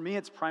For me,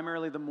 it's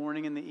primarily the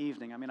morning and the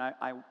evening. I mean,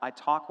 I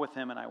talk with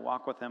him and I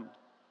walk with him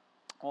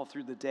all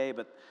through the day,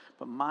 but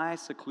my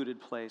secluded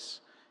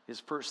place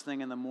is first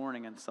thing in the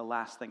morning and it's the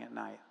last thing at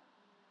night.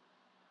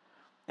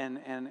 And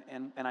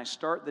I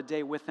start the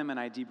day with him and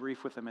I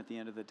debrief with him at the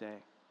end of the day.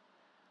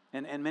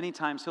 And many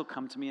times he'll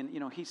come to me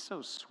and, he's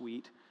so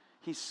sweet.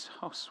 He's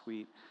so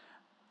sweet.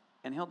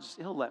 And he'll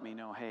let me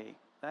know, hey,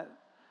 that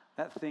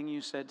thing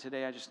you said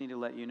today, I just need to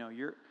let you know,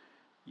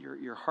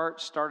 your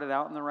heart started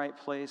out in the right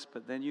place,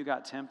 but then you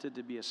got tempted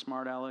to be a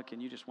smart aleck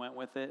and you just went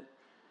with it,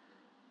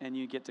 and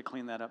you get to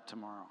clean that up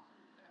tomorrow.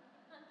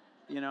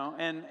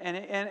 And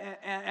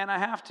I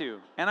have to,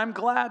 and I'm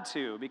glad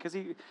to,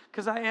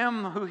 because I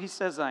am who he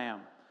says I am.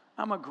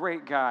 I'm a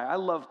great guy. I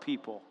love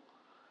people.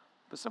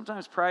 But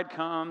sometimes pride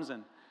comes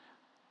and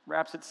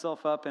wraps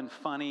itself up in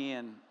funny,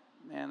 and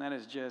man, that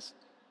is just,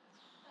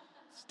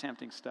 it's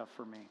tempting stuff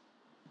for me.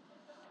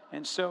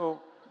 And so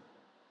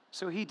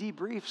he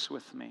debriefs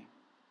with me,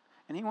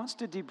 and he wants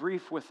to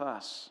debrief with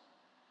us.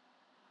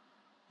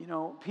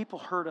 People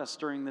hurt us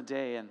during the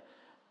day,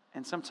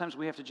 and sometimes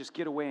we have to just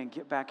get away and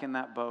get back in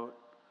that boat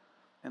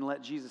and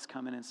let Jesus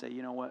come in and say,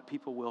 you know what,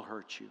 people will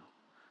hurt you.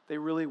 They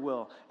really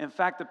will. In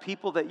fact, the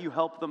people that you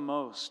help the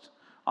most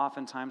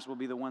oftentimes will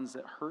be the ones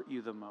that hurt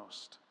you the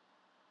most.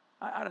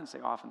 I didn't say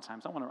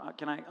oftentimes. I want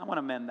to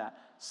amend that.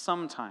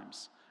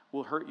 Sometimes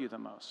will hurt you the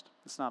most.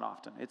 It's not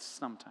often. It's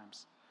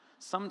sometimes.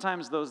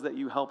 Sometimes those that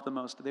you help the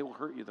most, they will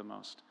hurt you the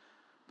most.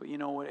 But you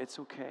know what? It's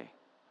okay.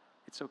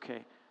 It's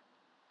okay.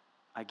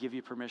 I give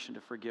you permission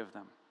to forgive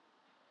them.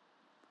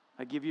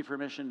 I give you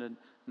permission to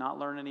not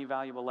learn any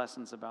valuable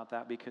lessons about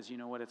that, because you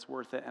know what? It's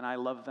worth it, and I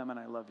love them and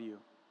I love you.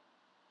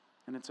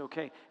 And it's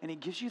okay. And he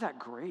gives you that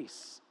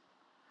grace.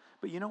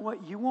 But you know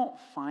what? You won't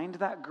find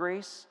that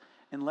grace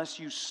unless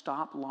you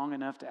stop long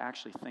enough to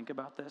actually think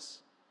about this,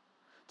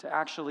 to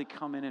actually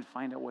come in and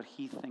find out what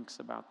he thinks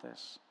about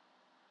this.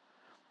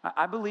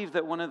 I believe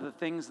that one of the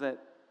things that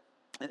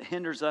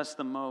hinders us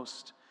the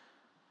most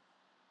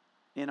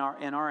in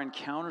our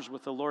encounters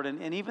with the Lord,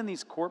 and even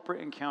these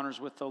corporate encounters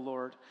with the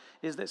Lord,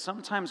 is that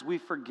sometimes we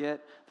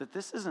forget that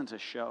this isn't a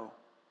show.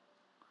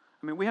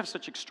 I mean, we have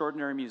such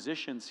extraordinary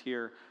musicians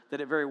here that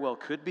it very well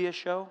could be a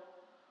show,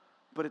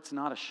 but it's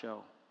not a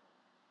show.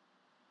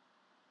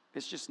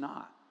 It's just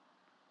not.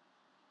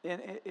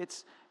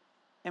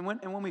 And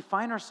when we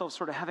find ourselves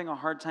sort of having a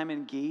hard time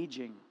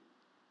engaging,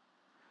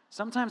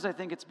 sometimes I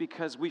think it's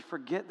because we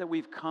forget that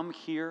we've come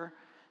here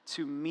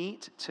to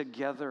meet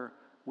together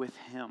with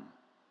him.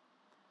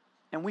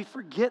 And we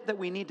forget that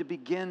we need to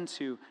begin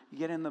to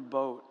get in the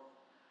boat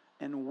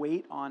and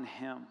wait on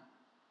him.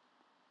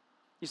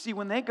 You see,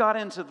 when they got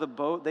into the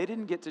boat, they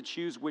didn't get to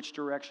choose which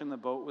direction the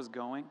boat was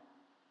going.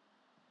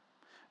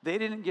 They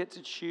didn't get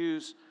to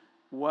choose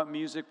what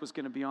music was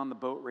going to be on the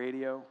boat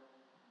radio.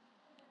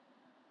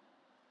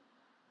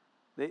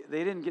 They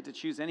didn't get to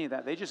choose any of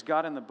that. They just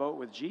got in the boat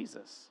with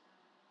Jesus.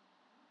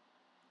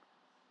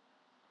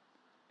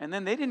 And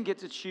then they didn't get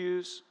to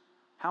choose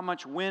how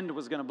much wind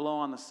was going to blow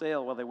on the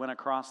sail while they went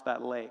across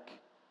that lake.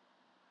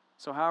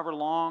 So however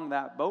long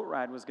that boat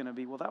ride was going to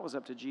be, well, that was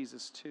up to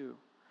Jesus too.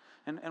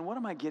 And what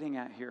am I getting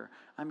at here?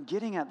 I'm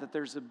getting at that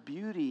there's a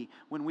beauty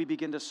when we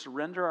begin to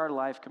surrender our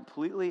life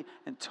completely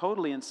and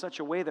totally in such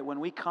a way that when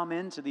we come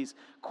into these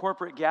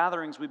corporate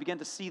gatherings, we begin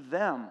to see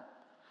them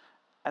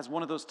as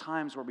one of those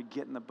times where we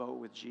get in the boat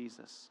with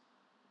Jesus.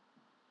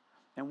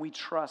 And we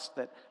trust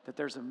that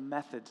there's a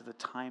method to the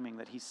timing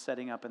that he's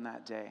setting up in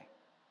that day.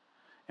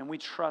 And we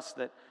trust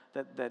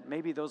that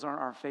maybe those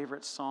aren't our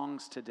favorite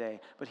songs today,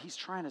 but he's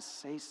trying to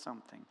say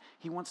something.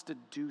 He wants to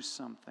do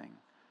something.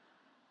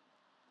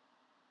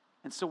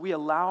 And so we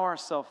allow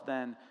ourselves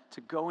then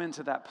to go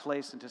into that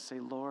place and to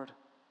say, Lord,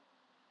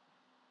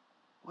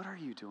 what are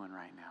you doing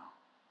right now?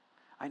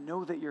 I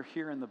know that you're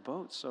here in the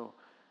boat, so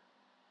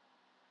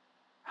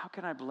how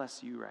can I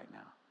bless you right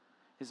now?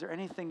 Is there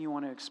anything you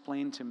want to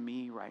explain to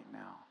me right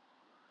now?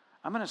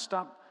 I'm going to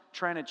stop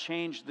trying to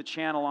change the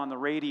channel on the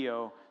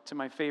radio to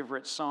my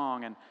favorite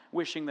song and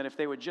wishing that if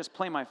they would just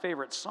play my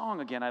favorite song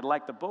again, I'd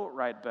like the boat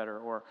ride better.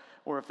 Or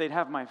if they'd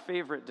have my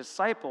favorite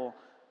disciple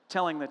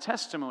telling the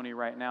testimony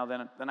right now,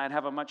 then I'd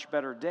have a much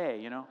better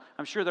day,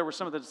 I'm sure there were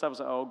some of the disciples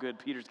that, oh, good,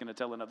 Peter's going to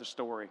tell another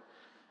story.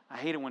 I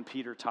hate it when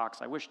Peter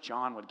talks. I wish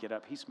John would get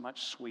up. He's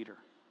much sweeter.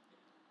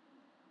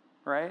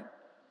 Right?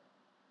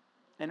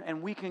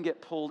 And we can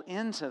get pulled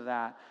into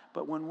that,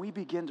 but when we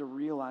begin to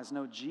realize,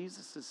 no,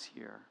 Jesus is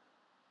here,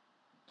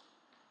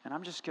 and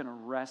I'm just going to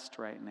rest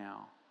right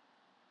now,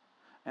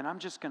 and I'm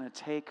just going to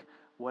take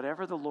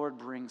whatever the Lord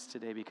brings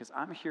today, because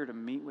I'm here to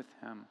meet with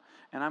him,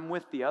 and I'm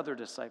with the other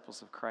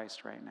disciples of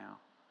Christ right now.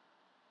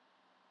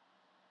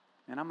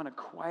 And I'm going to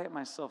quiet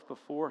myself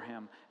before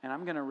him, and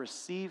I'm going to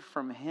receive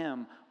from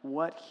him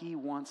what he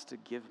wants to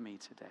give me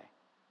today.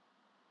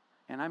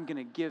 And I'm going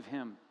to give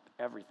him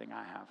everything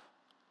I have.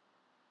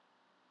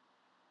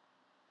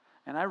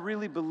 And I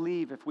really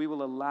believe if we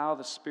will allow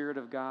the Spirit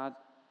of God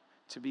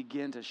to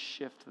begin to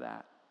shift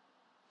that,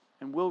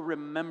 and we'll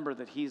remember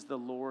that he's the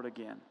Lord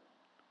again,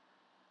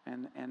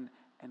 and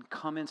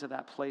come into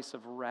that place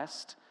of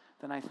rest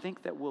then I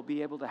think that we'll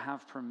be able to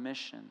have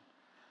permission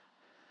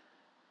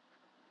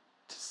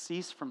to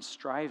cease from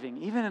striving,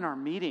 even in our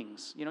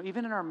meetings.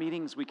 Even in our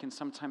meetings, we can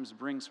sometimes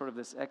bring sort of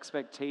this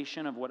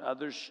expectation of what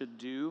others should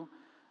do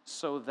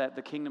so that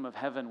the kingdom of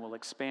heaven will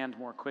expand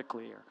more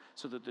quickly, or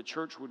so that the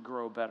church would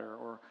grow better,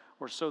 or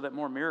so that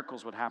more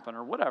miracles would happen,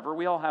 or whatever.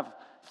 We all have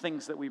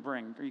things that we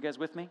bring. Are you guys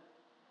with me?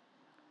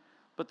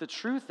 But the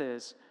truth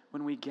is,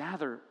 when we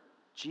gather,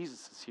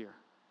 Jesus is here.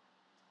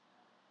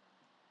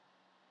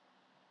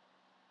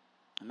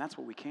 And that's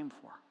what we came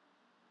for.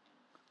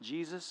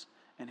 Jesus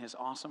and his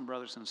awesome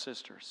brothers and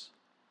sisters.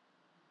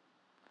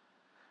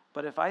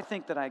 But if I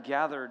think that I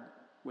gathered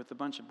with a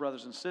bunch of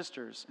brothers and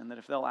sisters, and that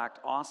if they'll act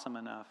awesome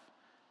enough,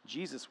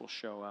 Jesus will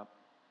show up,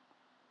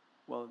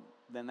 well,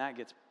 then that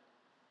gets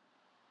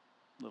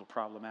a little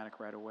problematic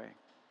right away.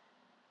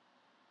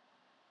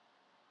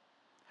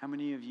 How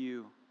many of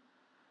you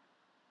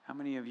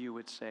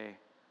would say,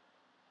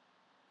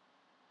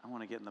 I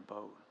want to get in the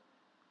boat?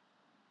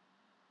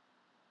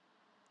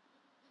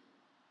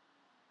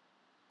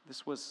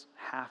 This was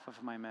half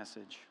of my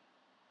message,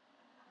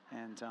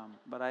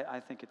 but I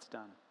think it's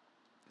done,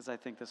 because I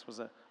think this was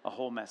a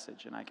whole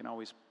message, and I can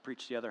always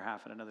preach the other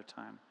half at another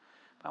time.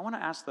 But I want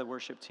to ask the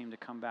worship team to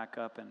come back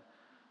up, and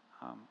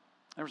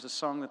there was a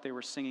song that they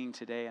were singing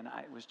today, and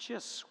it was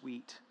just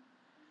sweet,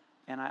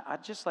 and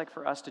I'd just like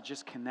for us to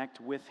just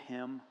connect with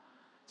him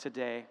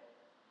today.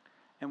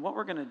 And what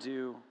we're going to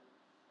do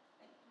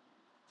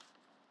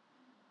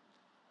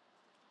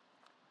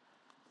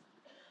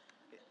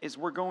is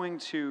we're going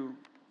to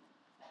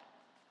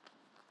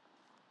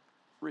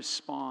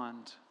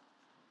respond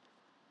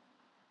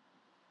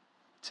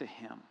to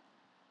him.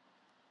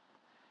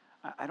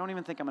 I don't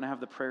even think I'm going to have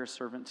the prayer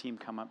servant team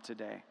come up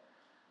today,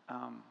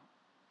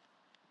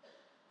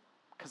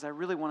 because I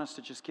really want us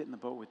to just get in the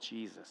boat with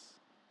Jesus.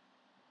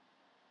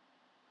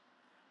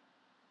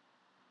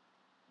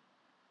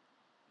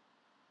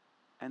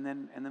 And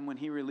then when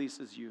he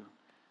releases you,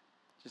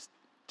 just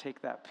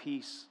take that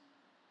peace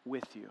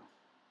with you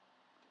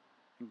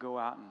and go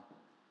out and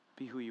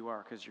be who you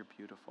are, because you're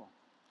beautiful.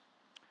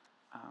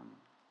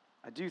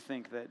 I do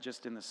think that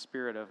just in the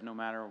spirit of no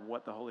matter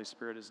what the Holy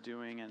Spirit is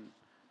doing and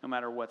no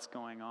matter what's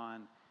going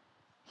on,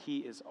 he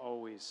is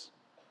always,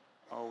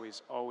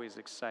 always, always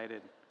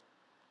excited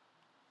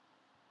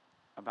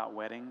about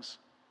weddings.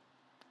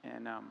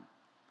 And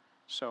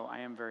so I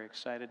am very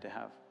excited to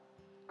have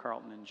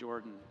Carlton and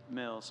Jordan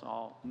Mills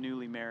all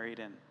newly married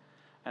and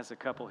as a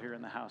couple here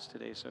in the house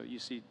today. So you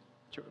see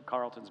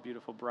Carlton's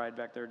beautiful bride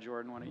back there.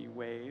 Jordan, why don't you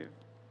wave?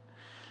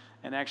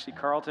 And actually,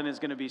 Carlton is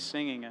going to be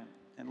singing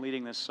and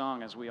leading this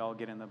song as we all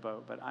get in the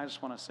boat. But I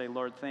just want to say,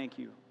 Lord, thank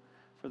you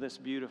for this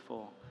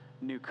beautiful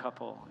new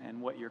couple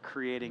and what you're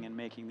creating and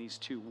making these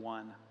two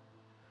one.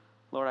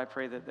 Lord, I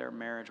pray that their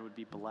marriage would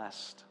be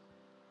blessed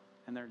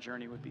and their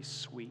journey would be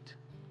sweet.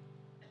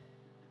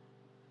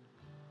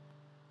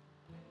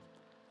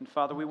 And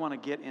Father, we want to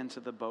get into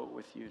the boat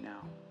with you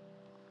now.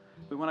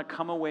 We want to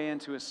come away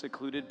into a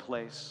secluded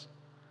place.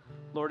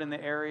 Lord, in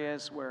the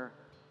areas where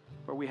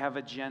we have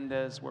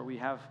agendas, where we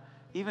have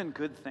even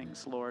good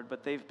things, Lord,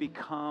 but they've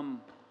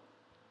become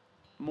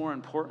more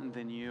important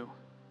than you.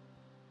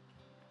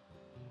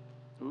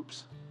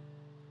 Oops.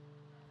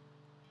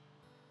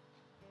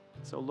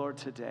 So, Lord,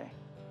 today,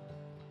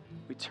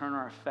 we turn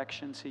our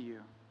affection to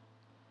you,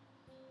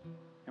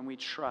 and we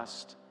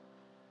trust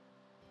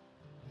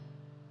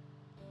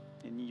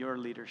in your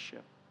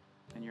leadership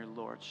and your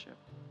lordship.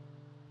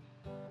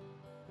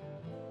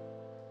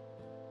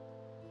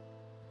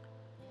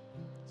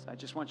 So I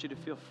just want you to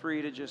feel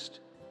free to just,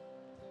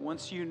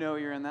 once you know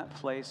you're in that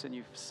place and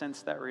you've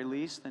sensed that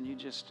release, then you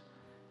just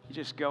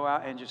go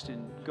out and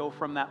go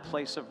from that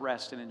place of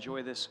rest and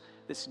enjoy this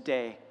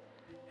day.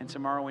 And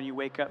tomorrow when you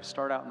wake up,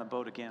 start out in the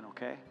boat again,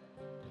 okay?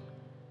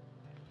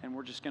 And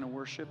we're just going to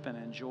worship and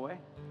enjoy.